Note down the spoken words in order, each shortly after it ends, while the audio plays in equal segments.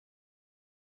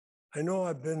I know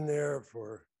I've been there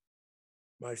for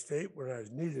my state when I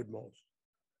was needed most.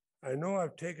 I know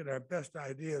I've taken our best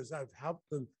ideas, I've helped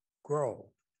them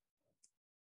grow.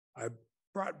 I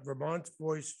brought Vermont's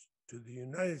voice to the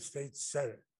United States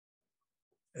Senate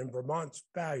and Vermont's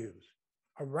values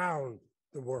around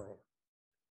the world.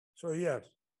 So yes,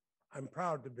 I'm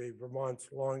proud to be Vermont's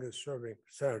longest serving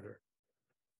senator.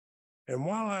 And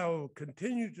while I will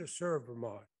continue to serve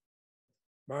Vermont,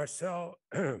 Marcel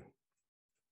and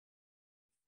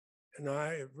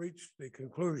I have reached the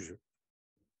conclusion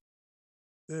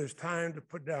that it is time to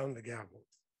put down the gavel.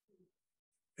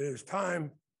 It is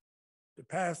time to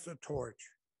pass the torch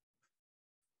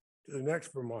to the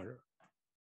next Vermonter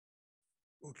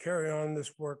who will carry on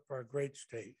this work for our great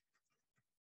state.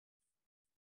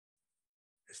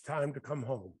 It's time to come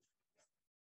home.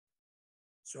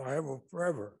 So I will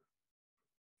forever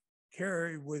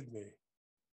carry with me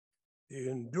the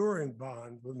enduring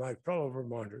bond with my fellow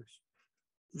Vermonters,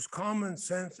 whose common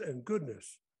sense and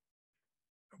goodness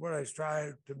are what I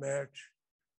strive to match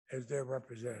as their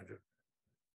representative.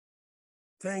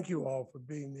 Thank you all for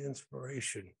being the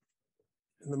inspiration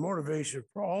and the motivation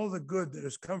for all the good that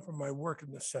has come from my work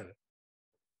in the Senate.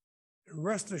 And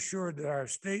rest assured that our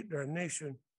state and our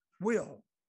nation will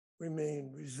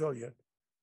remain resilient,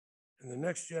 and the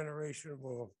next generation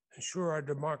will ensure our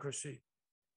democracy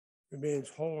remains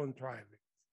whole and thriving.